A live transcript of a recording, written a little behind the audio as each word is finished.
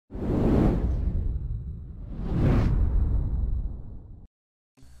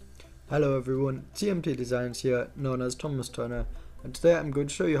Hello everyone, TMT Designs here, known as Thomas Turner, and today I'm going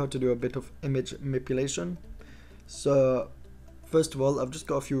to show you how to do a bit of image manipulation. So first of all, I've just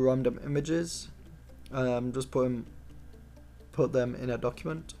got a few random images. I'm just put them in a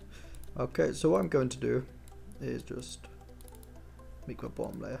document. Okay, so what I'm going to do is just make my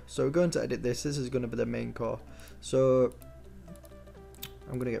bottom layer. So we're going to edit this. This is going to be the main core. So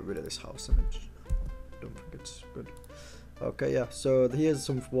I'm going to get rid of this house image. Don't think it's good. Okay, yeah, so here's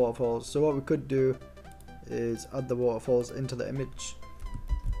some waterfalls. So what we could do is add the waterfalls into the image.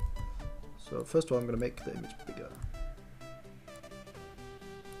 So first of all, I'm going to make the image bigger.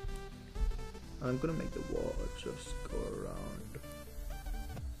 And I'm going to make the water just go around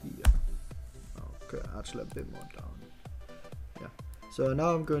here. Okay, actually a bit more down. Yeah. So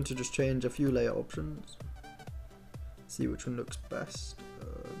now I'm going to just change a few layer options. See which one looks best.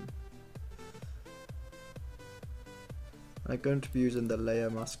 I'm going to be using the layer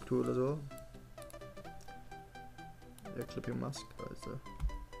mask tool as well. Yeah, clipping mask. Right there.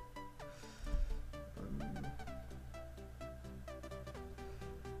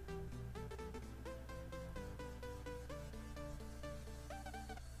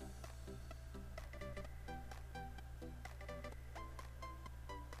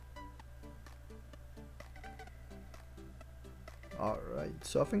 Alright,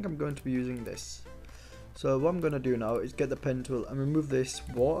 so I think I'm going to be using this. So what I'm going to do now is get the pen tool and remove this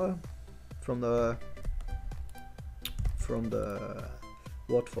water from the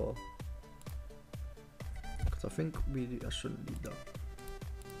waterfall, because I think I shouldn't need that.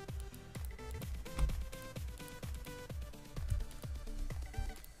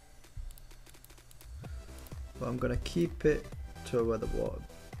 But I'm going to keep it to where the water.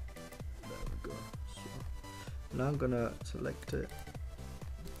 There we go. So now I'm going to select it.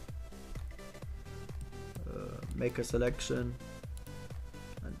 Make a selection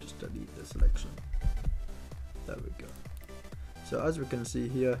and just delete the selection. There we go. So as we can see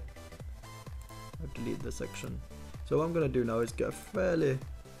here, I've deleted the section. So what I'm going to do now is get a fairly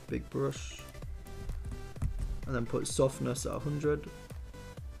big brush and then put softness at 100,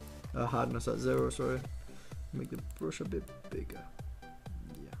 hardness at 0, sorry. Make the brush a bit bigger.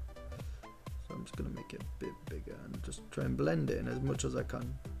 Yeah. So I'm just going to make it a bit bigger and just try and blend it in as much as I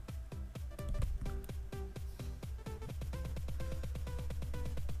can.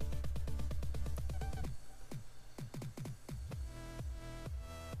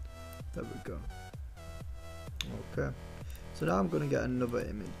 There we go. Okay, so now I'm going to get another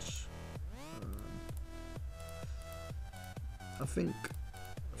image. I think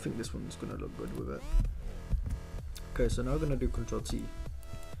this one's going to look good with it. Okay, so now I'm going to do Ctrl T.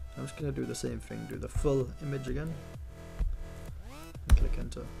 I'm just going to do the same thing, do the full image again, and click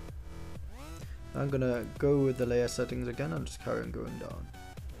enter. Now I'm going to go with the layer settings again and just carry on going down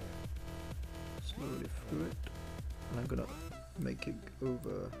slowly through it, and I'm going to make it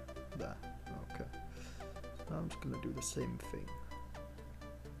over there. Okay, so now I'm just going to do the same thing.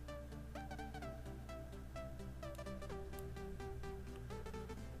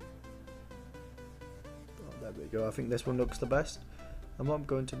 Oh, there we go. I think this one looks the best. And what I'm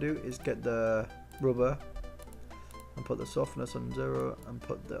going to do is get the rubber and put the softness on 0 and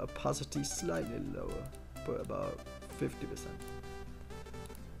put the opacity slightly lower, put about 50%.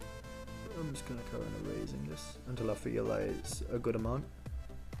 I'm just going to carry on erasing this until I feel like it's a good amount.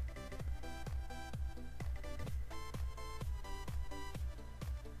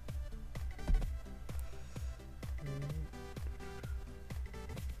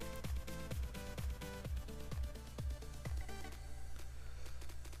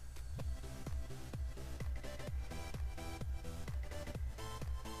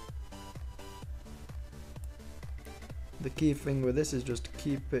 The key thing with this is just to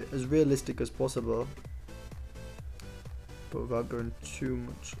keep it as realistic as possible, but without going too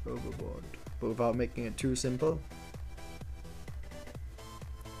much overboard, but without making it too simple.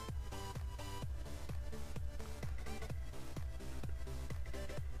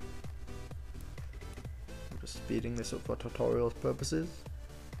 I'm just speeding this up for tutorial purposes.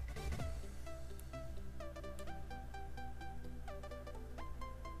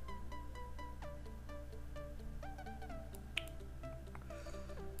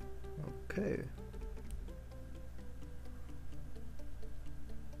 Okay.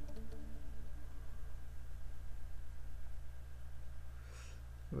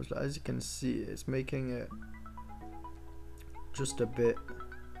 As you can see, it's making it just a bit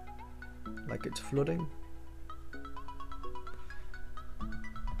like it's flooding.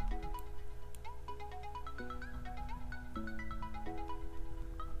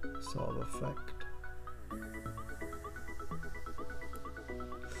 Sort of effect.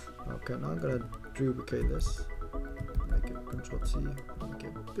 Okay, now I'm gonna duplicate this, make it Control C, make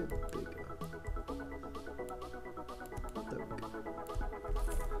it a bit bigger. There we go.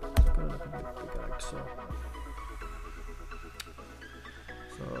 It's gonna look a bit bigger like so.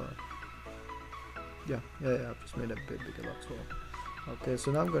 So yeah, I've just made it a bit bigger, that's all. Okay,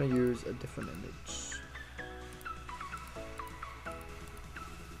 so now I'm gonna use a different image.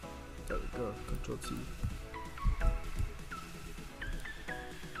 There we go, Control C.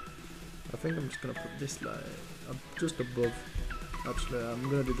 I think I'm just gonna put this line just above. Actually, I'm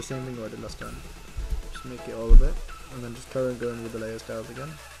gonna do the same thing I did last time. Just make it all of it, and then just carry on going with the layer styles again.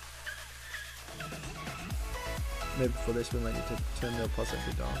 Maybe for this we might need to turn the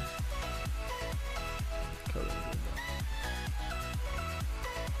opacity down. Carry on doing that.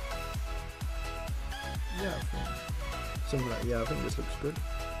 Yeah, I think something like I think this looks good.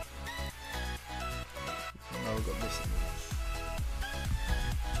 So now we've got this image.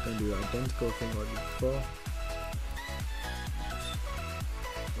 Going to do the identical thing like before. Just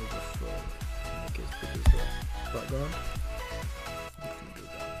overflow, make it as big as the background.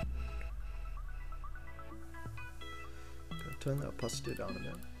 Turn the opacity down a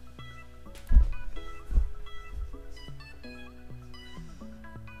bit.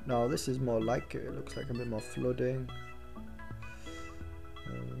 Now this is more like it looks like a bit more flooding.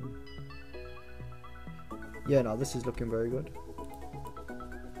 Yeah, now this is looking very good.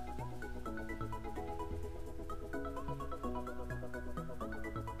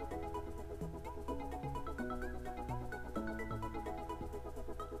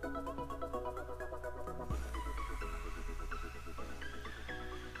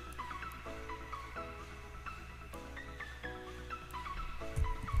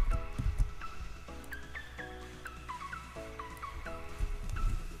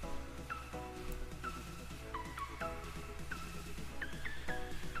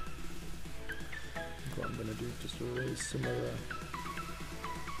 What I'm gonna do is just erase some of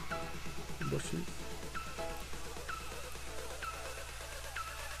the bushes.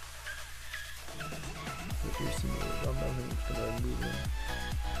 Reduce some of the random, I think it's gonna move them.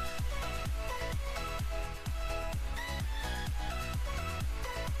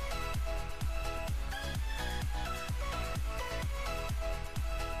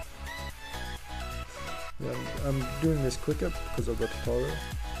 Yeah, I'm doing this quicker because I've got tutorial.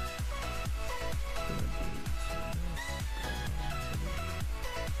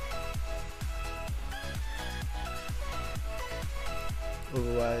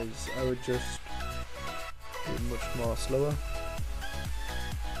 Otherwise, I would just do it much more slower.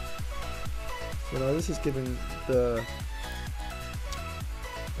 So now this is giving the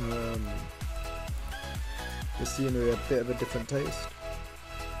scenery a bit of a different taste.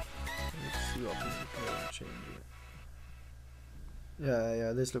 Let's see what we can change it.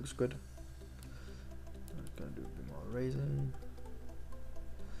 Yeah, this looks good. I'm gonna do a bit more raising.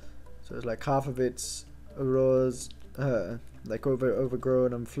 So it's like half of it's rose, like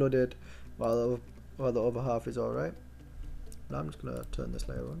overgrown and flooded, while the other half is alright. Now I'm just gonna turn this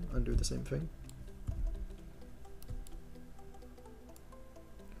layer on and do the same thing.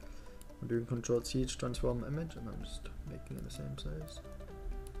 I'm doing Control C to transform the image, and I'm just making it the same size.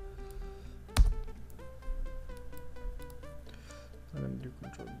 I'm gonna do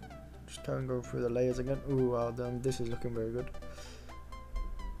Control, just carry on going through the layers again. Ooh, wow, then this is looking very good.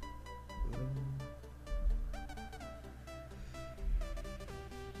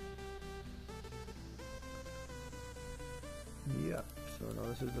 Yeah, so now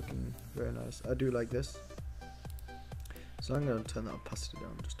this is looking very nice. I do like this. So I'm going to turn the opacity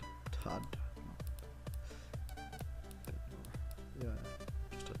down just a tad. Yeah,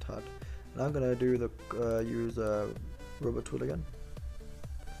 just a tad. And I'm going to do the use a rubber tool again.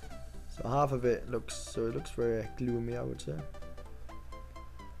 So half of it looks very gloomy, I would say.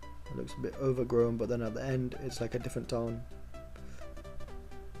 It looks a bit overgrown, but then at the end it's like a different tone.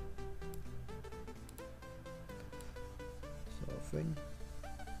 Sort of thing.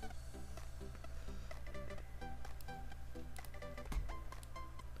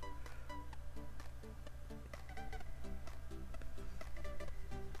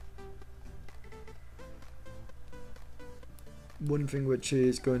 One thing which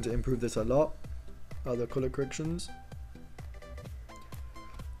is going to improve this a lot are the color corrections.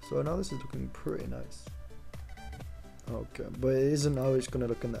 So now this is looking pretty nice. Okay, but it isn't how it's going to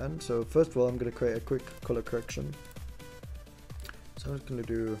look in the end. So first of all, I'm going to create a quick color correction. So I'm just going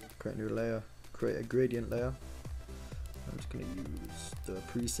to create a new layer, create a gradient layer. I'm just going to use the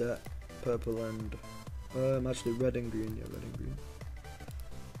preset purple and actually red and green. Yeah, red and green.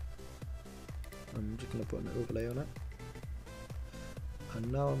 I'm just going to put an overlay on it.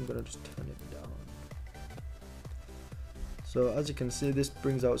 and now I'm gonna just turn it down. So as you can see, this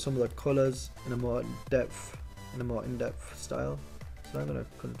brings out some of the colors in a more in-depth style. So I'm gonna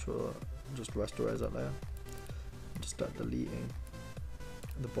just rasterize that layer, and just start deleting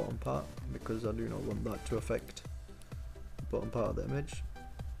the bottom part, because I do not want that to affect the bottom part of the image,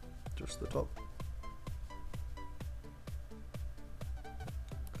 just the top.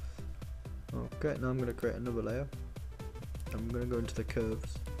 Okay, now I'm going to create another layer. I'm going to go into the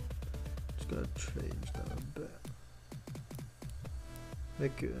curves. Just going to change that a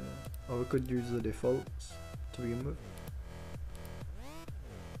bit. Or we could use the defaults to begin with.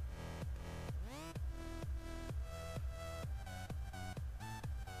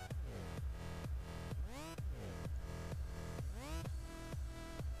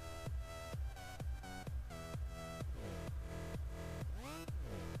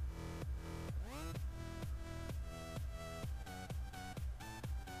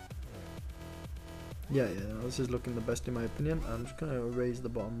 Yeah, this is looking the best in my opinion. I'm just gonna erase the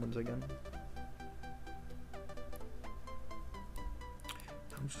bottom ones again.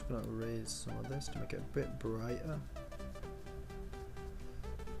 I'm just gonna erase some of this to make it a bit brighter.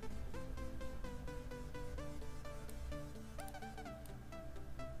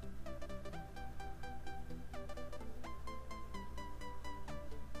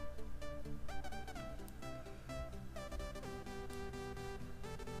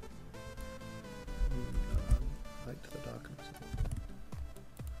 The darkness.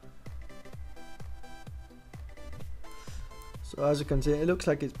 So as you can see, it looks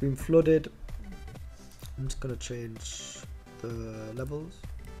like it's been flooded. I'm just gonna change the levels,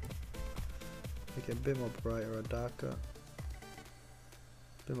 make it a bit more brighter or darker, a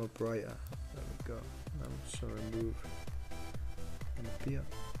bit more brighter. There we go. I'm just gonna remove and appear.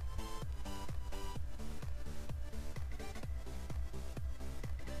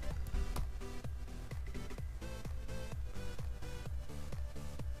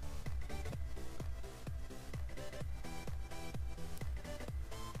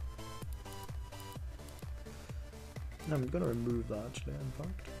 I'm going to remove that actually, in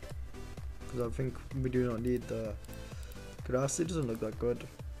fact, because I think we do not need the grass. It doesn't look that good.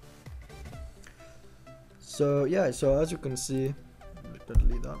 So yeah, so as you can see, I'm just going to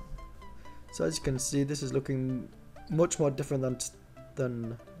delete that. So as you can see, this is looking much more different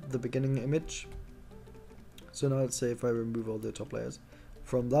than the beginning image. So now let's say if I remove all the top layers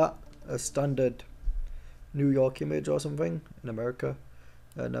from that, a standard New York image or something in America,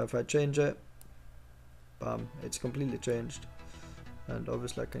 and now if I change it, bam, it's completely changed. And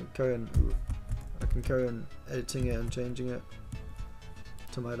obviously I can carry on editing it and changing it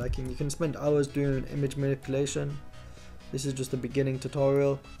to my liking. You can spend hours doing image manipulation. This is just a beginning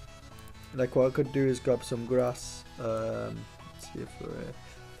tutorial. Like what I could do is grab some grass, let's see if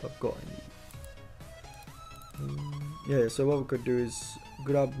I've got any. Yeah, so what we could do is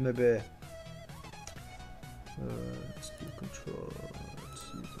grab maybe let's do control. Let's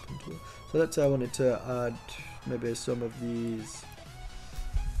use the control. So let's say I wanted to add maybe some of these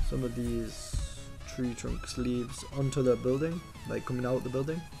tree trunks, leaves onto the building, like coming out the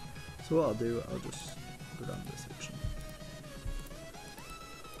building. So what I'll do, I'll just go down this section,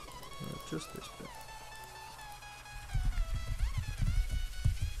 just this bit.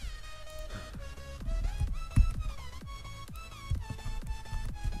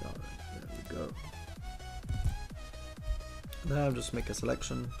 Alright, there we go. Now I'll just make a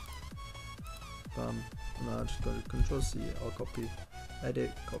selection. Bam. Now I'll just go to Control C or copy,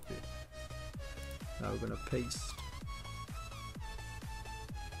 edit, copy. Now we're going to paste.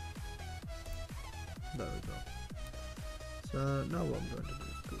 There we go. So now what I'm going to do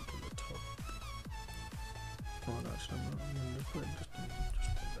is go to the top. Oh no, actually I'm going to put it just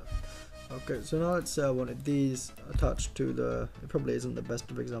like that. Okay, so now let's say I wanted these attached to the, it probably isn't the best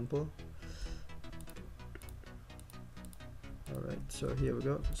of example. Alright, so here we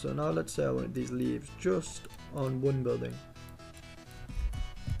go. So now let's say I wanted these leaves just on one building.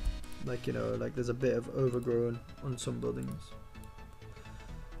 Like, you know, like there's a bit of overgrown on some buildings.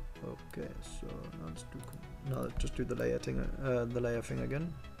 Okay, so now let's just do the layer thing,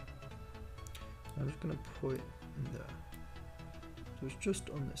 again. I'm just gonna put it in there. So it's just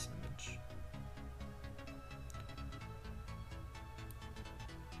on this image.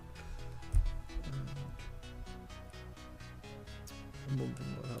 And one thing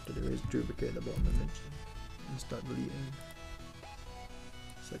we'll have to do is duplicate the bottom image and start deleting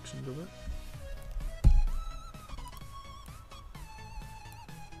sections of it.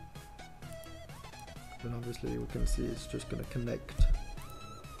 And obviously we can see it's just going to connect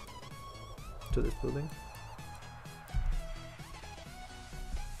to this building.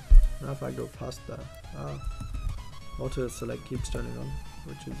 Now if I go past that, auto select keeps turning on,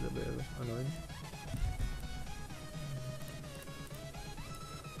 which is a bit annoying.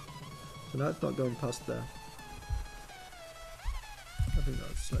 So now it's not going past there. I think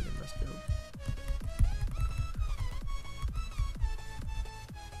that's slightly messed up.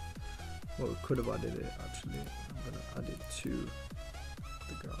 Well, we could have added it actually. I'm gonna add it to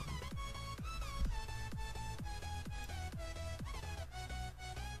the ground.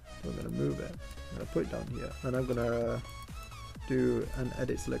 So I'm gonna move it. I'm gonna put it down here, and I'm gonna do an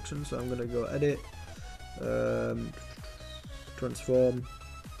edit selection. So I'm gonna go edit, transform,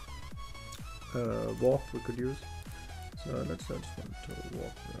 warp we could use. So let's just want to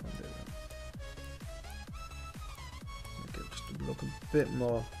walk around it. Make it just to look a bit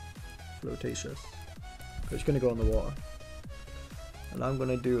more flotatious. So it's going to go on the water. And I'm going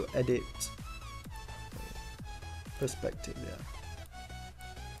to do edit perspective, yeah.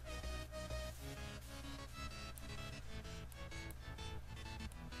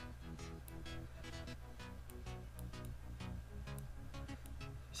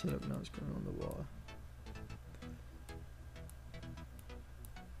 See, look, now it's going on the water.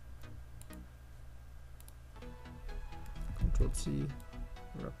 Control C,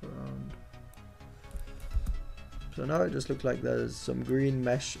 wrap around. So now it just looks like there's some green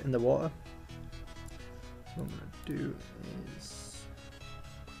mesh in the water. So what I'm going to do is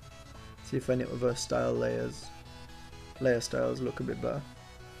see if any other layer styles look a bit better.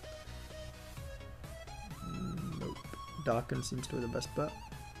 Nope, darken seems to be the best bet.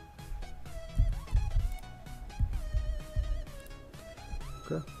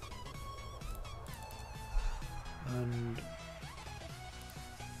 Okay. And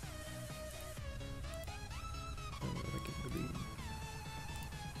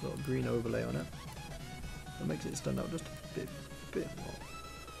little green overlay on it. That makes it stand out just a bit more.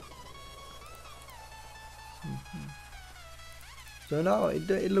 So now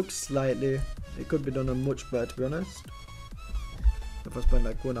it looks slightly. It could be done a much better, to be honest. If I spend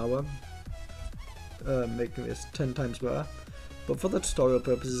like 1 hour making this 10 times better. But for the tutorial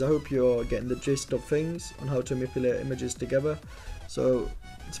purposes, I hope you're getting the gist of things on how to manipulate images together. So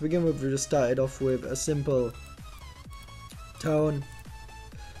to begin with, we just started off with a simple town.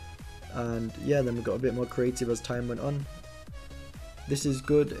 And yeah, then we got a bit more creative as time went on. This is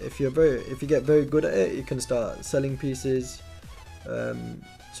good if you get very good at it. You can start selling pieces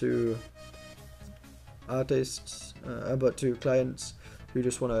to artists, but to clients who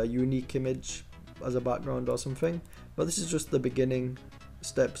just want a unique image as a background or something. But this is just the beginning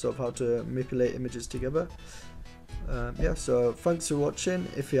steps of how to manipulate images together. Yeah, so thanks for watching.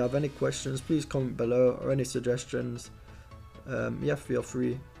 If you have any questions, please comment below, or any suggestions. Yeah, feel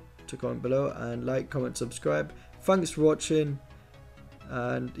free to comment below, and like, comment, subscribe. Thanks for watching,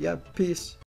 and yeah, peace.